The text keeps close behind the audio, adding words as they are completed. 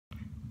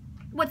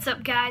What's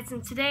up, guys,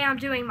 and today I'm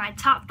doing my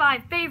top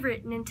 5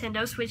 favorite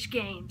Nintendo Switch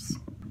games.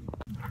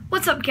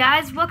 What's up,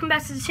 guys? Welcome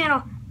back to the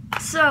channel.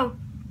 So,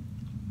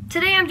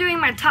 today I'm doing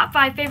my top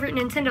 5 favorite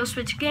Nintendo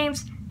Switch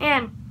games,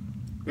 and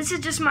this is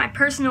just my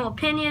personal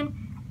opinion.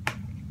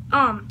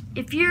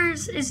 If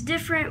yours is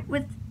different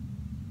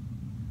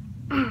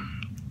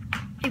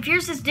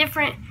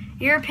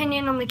your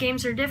opinion on the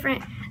games are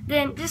different,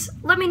 then just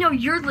let me know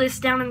your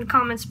list down in the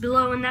comments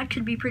below, and that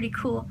could be pretty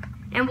cool.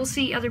 And we'll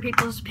see other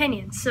people's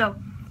opinions. So,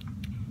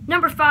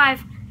 number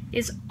 5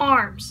 is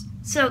ARMS.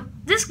 So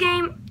this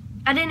game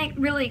I didn't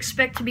really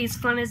expect to be as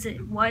fun as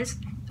it was.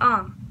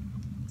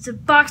 It's a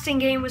boxing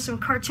game with some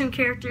cartoon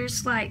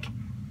characters. Like,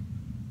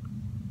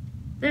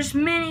 there's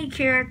many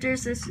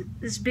characters.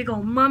 This big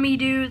old mummy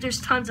dude.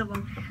 There's tons of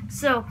them.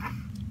 So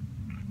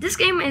this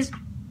game is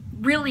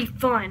really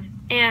fun,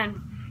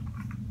 and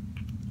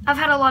I've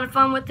had a lot of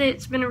fun with it.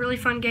 It's been a really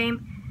fun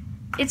game.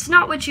 It's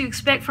not what you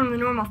expect from the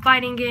normal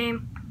fighting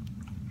game,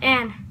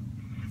 and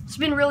it's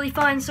been really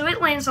fun, so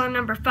it lands on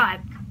number 5.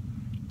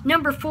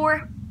 Number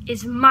 4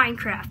 is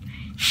Minecraft.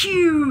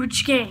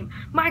 Huge game.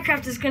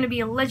 Minecraft is going to be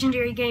a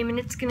legendary game, and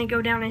it's going to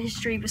go down in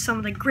history with some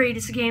of the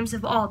greatest games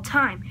of all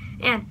time.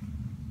 And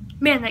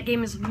man, that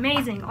game is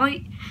amazing.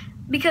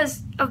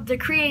 Because of the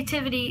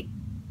creativity,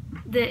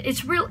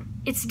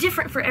 it's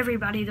different for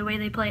everybody the way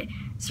they play it.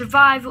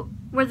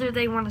 Whether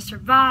they want to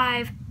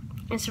survive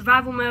in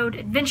survival mode,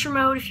 adventure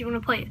mode if you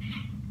want to play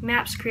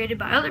maps created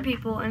by other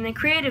people, and then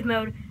creative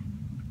mode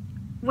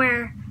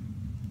where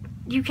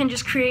you can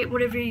just create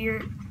whatever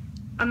your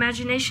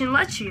imagination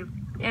lets you.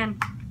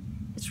 And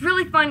it's a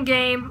really fun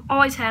game,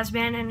 always has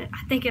been, and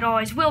I think it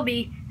always will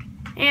be.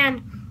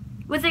 And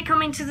with it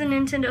coming to the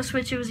Nintendo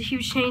Switch, it was a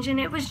huge change, and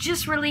it was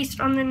just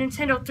released on the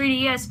Nintendo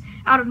 3DS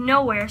out of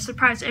nowhere,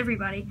 surprised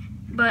everybody.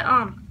 But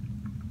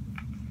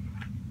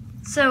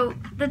so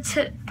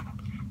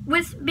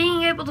with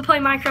being able to play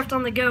Minecraft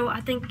on the go,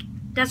 I think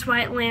that's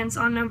why it lands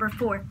on number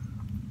 4.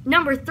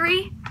 Number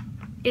 3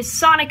 is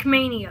Sonic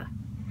Mania.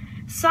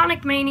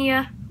 Sonic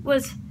Mania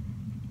was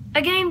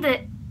a game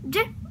that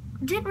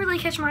didn't really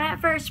catch my eye at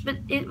first, but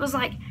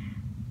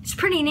it's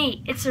pretty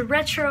neat. It's a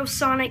retro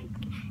Sonic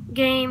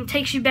game,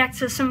 takes you back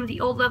to some of the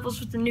old levels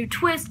with a new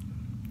twist.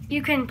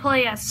 You can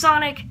play as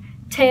Sonic,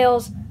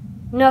 Tails,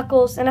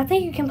 Knuckles, and I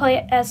think you can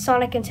play as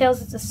Sonic and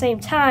Tails at the same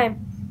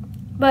time.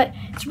 But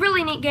it's a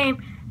really neat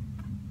game.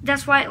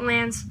 That's why it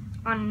lands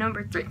on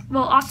number 3.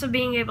 Well, also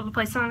being able to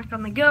play Sonic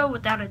on the go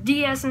without a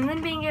DS, and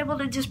then being able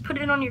to just put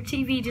it on your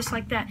TV just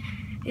like that.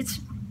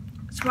 It's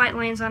why it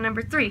lands on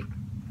number 3.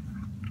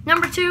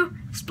 Number 2,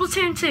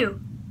 Splatoon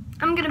 2.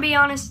 I'm going to be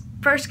honest,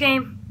 first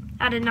game,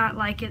 I did not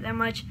like it that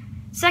much.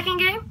 Second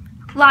game,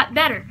 a lot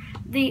better.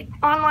 The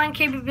online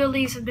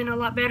capabilities have been a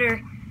lot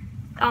better,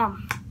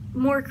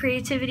 more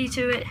creativity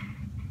to it,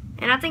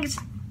 and I think it's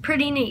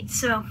pretty neat.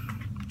 So,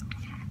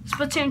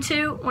 Splatoon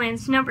 2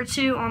 lands number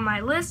 2 on my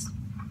list.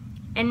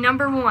 And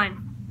number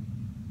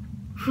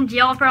 1,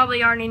 y'all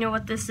probably already know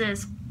what this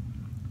is.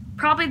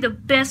 Probably the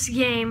best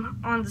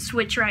game on the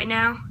Switch right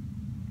now.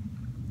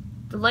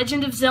 The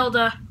Legend of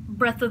Zelda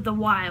Breath of the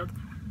Wild.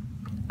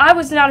 I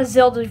was not a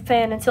Zelda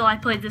fan until I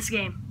played this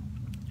game.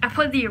 I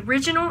played the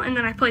original, and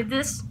then I played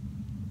this.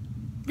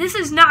 This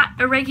is not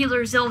a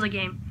regular Zelda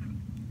game.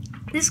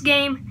 This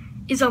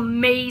game is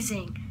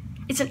amazing.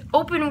 It's an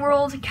open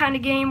world kind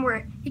of game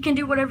where you can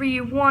do whatever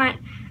you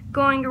want,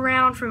 going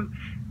around from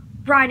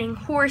riding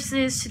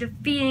horses to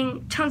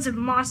defeating tons of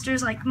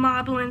monsters like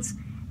moblins,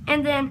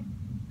 and then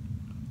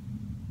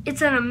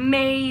it's an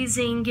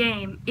amazing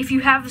game. If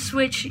you have a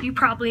Switch, you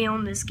probably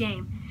own this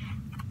game.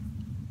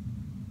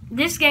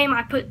 This game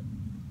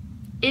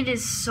it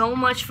is so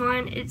much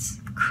fun, it's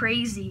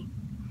crazy.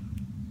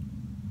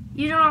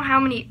 You don't know how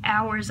many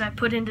hours I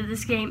put into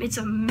this game. It's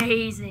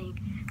amazing.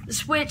 The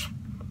Switch,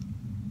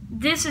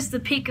 this is the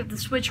peak of the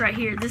Switch right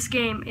here. This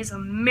game is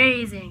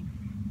amazing.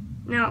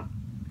 Now,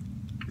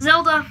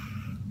 Zelda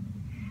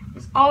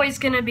is always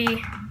going to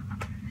be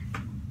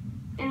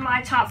in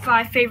my top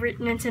 5 favorite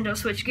Nintendo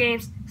Switch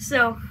games.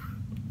 So,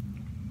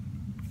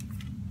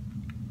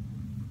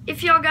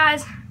 if y'all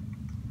guys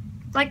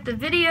like the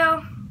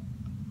video,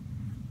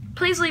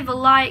 please leave a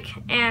like,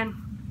 and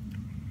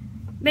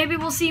maybe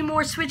we'll see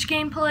more Switch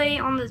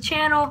gameplay on the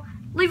channel.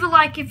 Leave a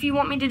like if you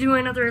want me to do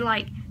another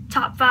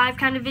top 5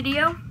 kind of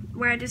video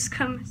where I just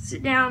come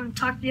sit down and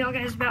talk to y'all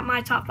guys about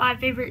my top 5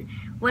 favorite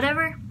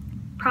whatever,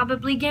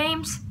 probably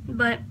games.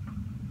 But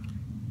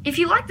if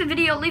you like the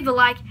video, leave a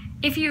like.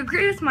 If you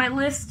agree with my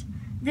list,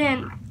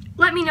 then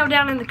let me know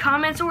down in the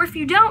comments, or if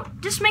you don't,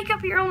 just make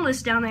up your own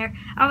list down there.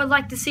 I would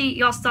like to see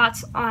y'all's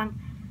thoughts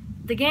on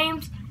the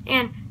games,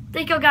 and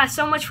thank y'all guys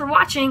so much for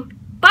watching.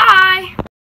 Bye!